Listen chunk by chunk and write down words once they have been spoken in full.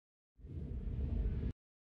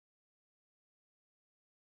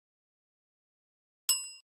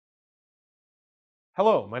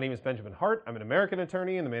Hello, my name is Benjamin Hart. I'm an American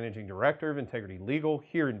attorney and the managing director of Integrity Legal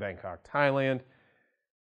here in Bangkok, Thailand.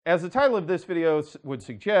 As the title of this video would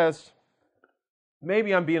suggest,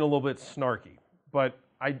 maybe I'm being a little bit snarky, but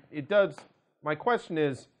my question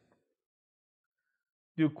is,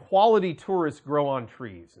 do quality tourists grow on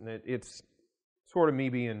trees? And it's sort of me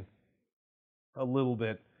being a little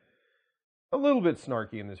bit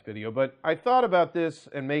snarky in this video, but I thought about this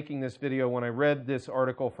and making this video when I read this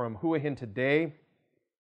article from Hua Hin Today.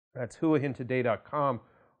 That's huahintoday.com.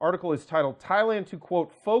 Article is titled, Thailand to,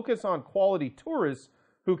 quote, focus on quality tourists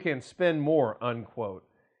who can spend more, unquote.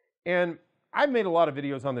 And I've made a lot of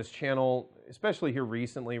videos on this channel, especially here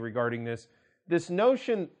recently regarding this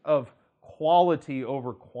notion of quality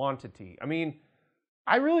over quantity. I mean,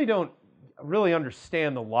 I really don't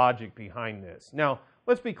understand the logic behind this. Now,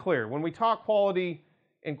 let's be clear. When we talk quality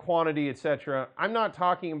and quantity, etc., I'm not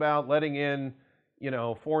talking about letting in,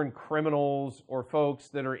 foreign criminals or folks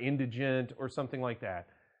that are indigent or something like that.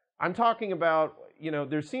 I'm talking about,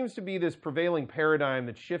 there seems to be this prevailing paradigm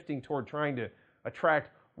that's shifting toward trying to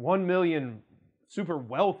attract 1 million super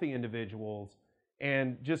wealthy individuals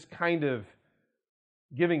and just kind of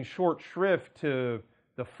giving short shrift to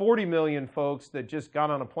the 40 million folks that just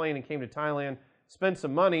got on a plane and came to Thailand, spent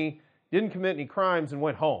some money, didn't commit any crimes, and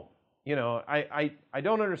went home. I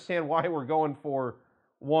don't understand why we're going for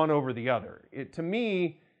one over the other. To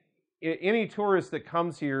me, any tourist that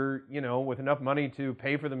comes here, with enough money to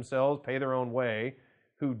pay for themselves, pay their own way,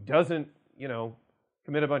 who doesn't,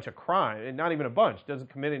 commit a bunch of crime, and not even a bunch, doesn't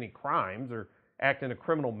commit any crimes or act in a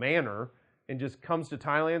criminal manner, and just comes to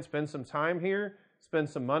Thailand, spends some time here,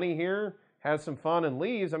 spends some money here, has some fun, and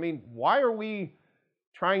leaves. I mean, why are we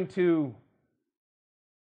trying to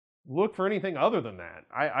look for anything other than that?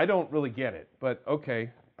 I don't really get it, but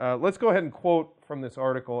okay. Let's go ahead and quote from this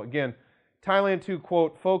article. Again, Thailand to,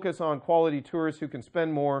 quote, focus on quality tourists who can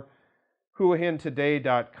spend more,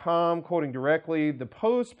 huahintoday.com, quoting directly, the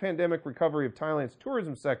post-pandemic recovery of Thailand's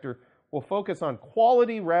tourism sector will focus on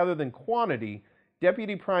quality rather than quantity,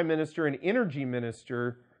 Deputy Prime Minister and Energy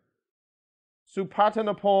Minister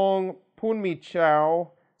Supathanapong Punmichao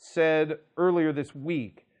said earlier this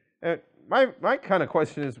week. My kind of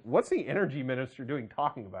question is, what's the Energy Minister doing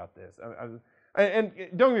talking about this? And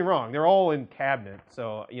don't get me wrong, they're all in cabinet,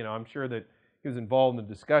 so I'm sure that he was involved in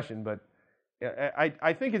the discussion. But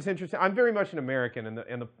I think it's interesting. I'm very much an American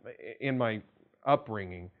in my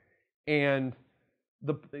upbringing, and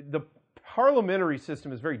the parliamentary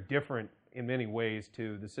system is very different in many ways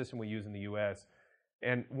to the system we use in the U.S.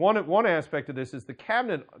 And one aspect of this is the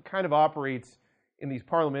cabinet kind of operates in these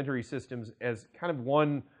parliamentary systems as kind of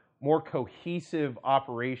one more cohesive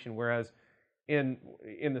operation, whereas in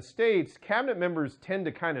the States, cabinet members tend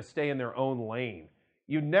to kind of stay in their own lane.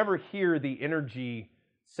 You never hear the energy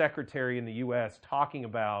secretary in the U.S. talking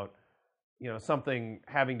about, something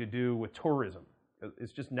having to do with tourism.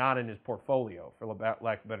 It's just not in his portfolio, for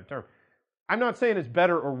lack of a better term. I'm not saying it's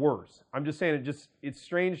better or worse. I'm just saying it's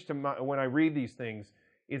strange to when I read these things.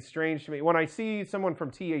 It's strange to me when I see someone from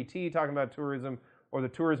TAT talking about tourism or the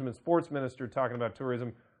tourism and sports minister talking about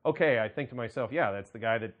tourism. Okay, I think to myself, yeah, that's the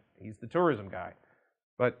guy he's the tourism guy.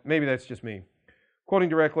 But maybe that's just me. Quoting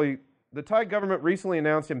directly, the Thai government recently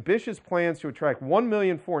announced ambitious plans to attract 1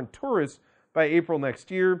 million foreign tourists by April next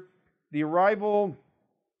year. The arrival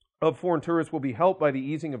of foreign tourists will be helped by the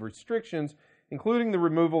easing of restrictions, including the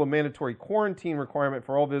removal of mandatory quarantine requirement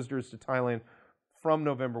for all visitors to Thailand from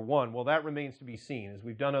November 1. Well, that remains to be seen. As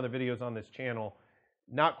we've done other videos on this channel,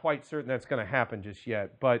 not quite certain that's going to happen just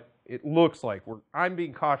yet, but it looks like I'm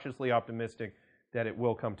being cautiously optimistic that it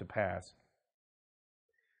will come to pass.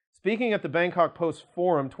 Speaking at the Bangkok Post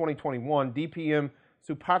Forum 2021, DPM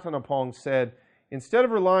Supathanapong said, instead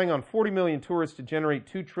of relying on 40 million tourists to generate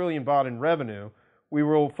 2 trillion baht in revenue, we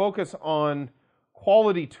will focus on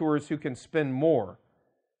quality tourists who can spend more.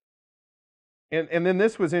 And then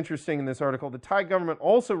this was interesting in this article. The Thai government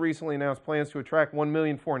also recently announced plans to attract 1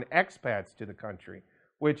 million foreign expats to the country,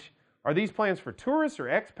 which, are these plans for tourists or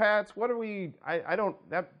expats? What are we,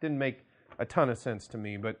 that didn't make a ton of sense to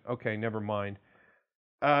me, but okay, never mind.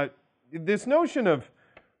 This notion of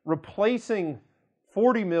replacing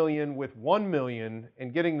 40 million with 1 million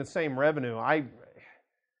and getting the same revenue,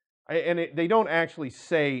 they don't actually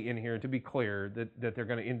say in here, to be clear, that they're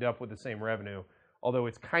going to end up with the same revenue, although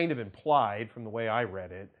it's kind of implied from the way I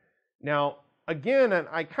read it. Now, again, and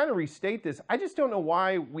I kind of restate this, I just don't know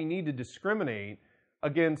why we need to discriminate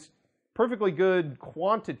against perfectly good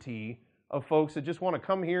quantity of folks that just want to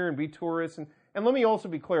come here and be tourists. And let me also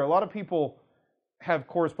be clear, a lot of people have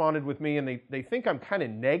corresponded with me and they think I'm kind of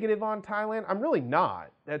negative on Thailand. I'm really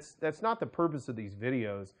not. That's not the purpose of these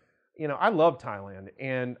videos. you know, I love Thailand,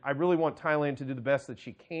 and I really want Thailand to do the best that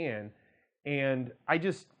she can. And I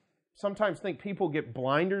just sometimes think people get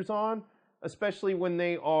blinders on, especially when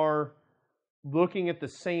they are looking at the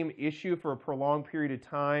same issue for a prolonged period of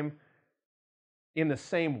time in the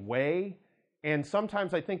same way. And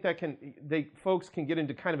sometimes I think that folks can get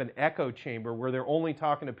into kind of an echo chamber where they're only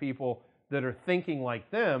talking to people that are thinking like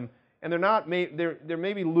them, and they're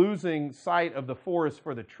maybe losing sight of the forest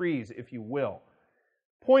for the trees, if you will.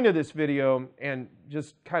 Point of this video, and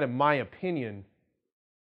just kind of my opinion,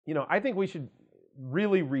 you know, I think we should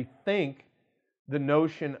really rethink the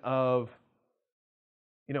notion of,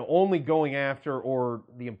 you know, only going after, or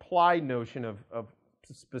the implied notion of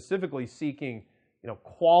specifically seeking, you know,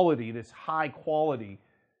 quality, this high quality,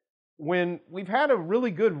 when we've had a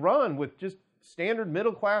really good run with just standard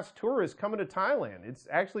middle-class tourists coming to Thailand. It's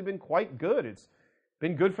actually been quite good. It's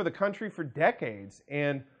been good for the country for decades.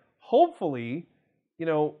 And hopefully, you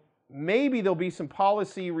know, maybe there'll be some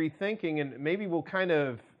policy rethinking, and maybe we'll kind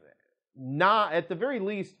of not, at the very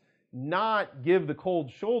least, not give the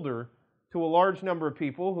cold shoulder to a large number of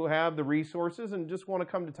people who have the resources and just want to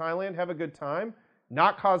come to Thailand, have a good time,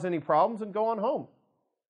 not cause any problems, and go on home.